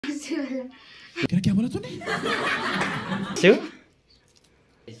क्या बोला तूने?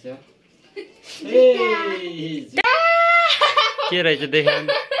 के रहेछ देखा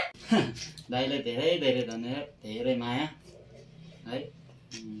दाइले धेरै धेरै धन्यवाद धेरै माया है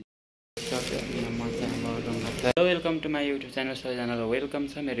welcome to my YouTube channel सबैजनालाई वेलकम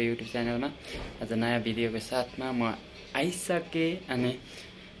छ मेरो युट्युब च्यानलमा आज नयाँ भिडियोको साथमा म आइसकेँ अनि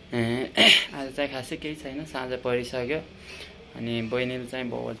आज चाहिँ खासै केही छैन साँझ परिसक्यो अनि बहिनीले चाहिँ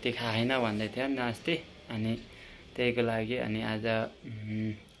बवल्ती खाएन भन्दै थियो नि अस्ति अनि त्यहीको लागि अनि आज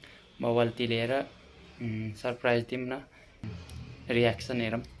बवल्ती लिएर सरप्राइज दिउँ न रियाक्सन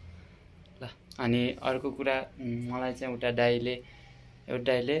हेरौँ ल। अनि अर्को कुरा मलाई चाहिँ एउटा दाइले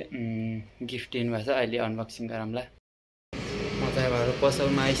गिफ्ट दिनुभएको छ अहिले अनबक्सिङ गरौँला। म चाहिँ भएर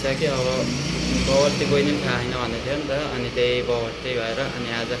पसलमा आइसकेँ अब बवल्ती बहिनी पनि खाएन भन्दै थियो नि त अनि त्यही बवल्ती भएर अनि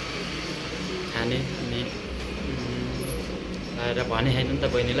आज खाने अनि लगाएर भने छैन नि त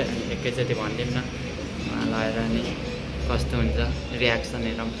बहिनीलाई अनि एकैचोटि भनिदिउँ न लगाएर अनि कस्तो हुन्छ रियाक्सन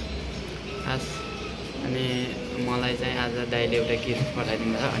हेरौँ खास। अनि मलाई चाहिँ आज दाइले एउटा गिफ्ट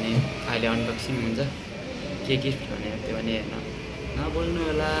पठाइदिनु छ अनि अहिले अनबक्सिङ हुन्छ के गिफ्ट भनेर त्यो पनि हेर्न नबोल्नु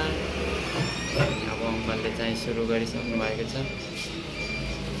होला। अब अङ्कलले चाहिँ सुरु गरिसक्नु भएको छ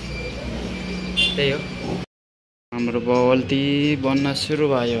त्यही हो हाम्रो बवल्ती बन्न सुरु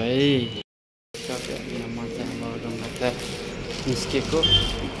भयो है। म चाहिँ अब रुमबाट निस्केको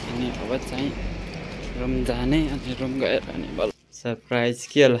अनि अब चाहिँ रुम जाने अनि रुम गएर अनि बल सरप्राइज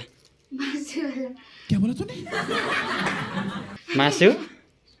के होला क्या बोला तूने? मासु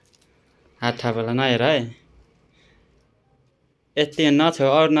हात थापेला नहेर है यति नछौ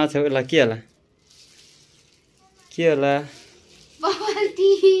अरू नछौ ल के होला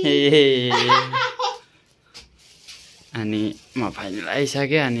अनि म फाइनल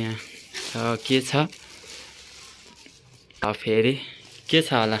आइसकेँ अनि के छ फेरि के छ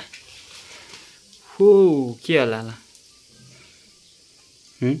होला हो के होला ल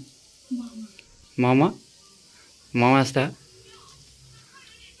मोमो जस्तो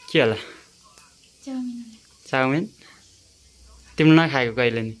के होला चाउमिन तिमीले नखाएको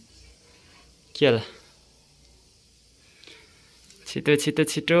कहिले नि के होला छिटो छिटो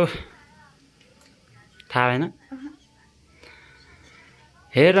छिटो थाहा भएन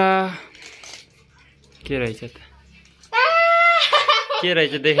हेर के रहेछ त के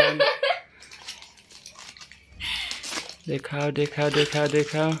रहेछ देखाऊ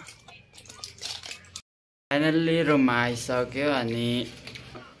फाइनल्ली रुममा आइसक्यो अनि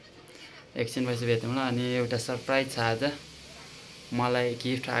एकछिन पछि भेटौँ ल। अनि एउटा सरप्राइज छ आज मलाई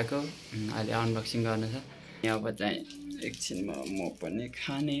गिफ्ट आएको अहिले अनबक्सिङ गर्नु छ अब चाहिँ एकछिनमा म पनि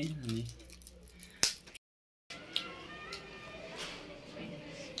खाने अनि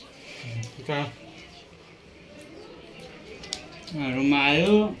रुममा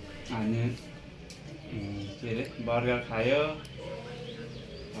आयो अनि के अरे बर्गर खायो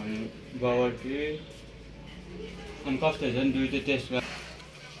अनि बवल्टी अनि कस्तो छ नि दुइटै टेस्ट गर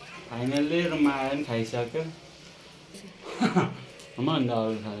फाइनल्ली रुममा आयो नि खाइसक्यो म अन्त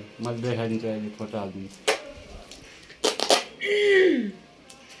अरू खायो मैले देखाइदिन्छु अहिले फोटो हालिदिन्छु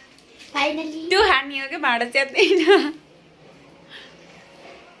फाइनल्ली त्यो खाने हो कि भाडा च्यात्दैन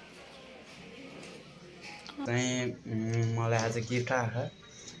चाहिँ मलाई आज गिफ्ट आएको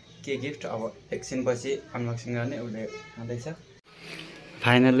के गिफ्ट अब एकछिनपछि अनबक्सिङ गर्ने उसले खाँदैछ।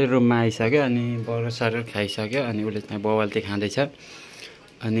 फाइनल्ली रुममा आइसक्यो अनि बर्गर सर्गर खाइसक्यो अनि उसले चाहिँ बवल्ती खाँदैछ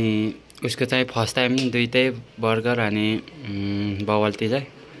अनि उसको चाहिँ फर्स्ट टाइम दुइटै बर्गर अनि बवल्ती चाहिँ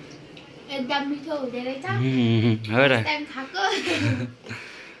एकदम मिठो हुँदै रहेछ हो र टाइम खाएको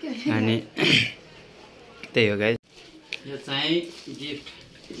अनि त्यही हो गाइस यो चाहिँ गिफ्ट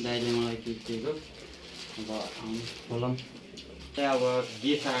दाइले मलाई गिफ्ट दिएको अब बोलौँ चाहिँ अब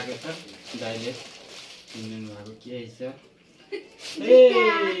गिफ्ट आएको छ दाइले किनिदिनु भएको के रहेछ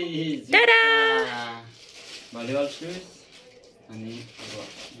भलिबल सुज अनि अब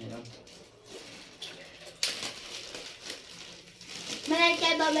हेरौँ मलाई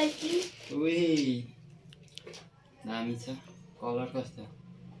चाहिँ बबल्टी उही दामी छ कलर कस्तो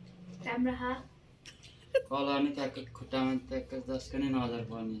राम्रो ह कलर नि ट्याक्क खुट्टामा ट्याक्क जसको नै नजर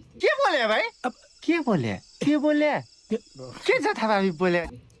पर्ने क्या बोले भाइ अब के बोले के छ थाहा बोले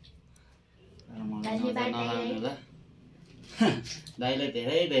नलाग्नु ल दाइले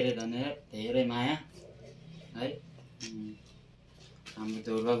धेरै धेरै धन्यवाद धेरै माया है हाम्रो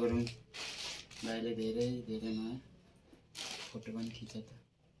धुर्वा गुरुङ दाइले धेरै धेरै माया फोटो पनि खिच त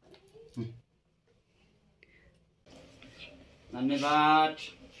धन्यवाद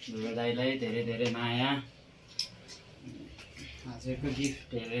धुर्वा दाइलाई धेरै धेरै माया आजको गिफ्ट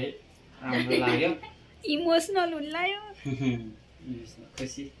धेरै राम्रो लाग्यो इमोसनल हुन्लायो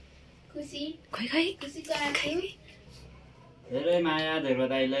खुसी खुसी खै खै खुसी गराएको धेरै माया धेरै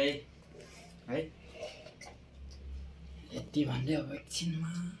दाइलाई है यति भन्दै अब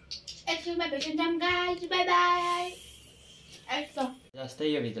एकछिनमा भेटिन्छौँ गाइस बाइ बाइ जस्तै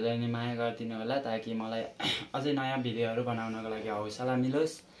यो भिडियोलाई नि माया गरिदिनु होला ताकि मलाई अझै नयाँ भिडियोहरू बनाउनको लागि हौसला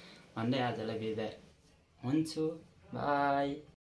मिलोस् भन्दै आजलाई बिदा हुन्छु बाई।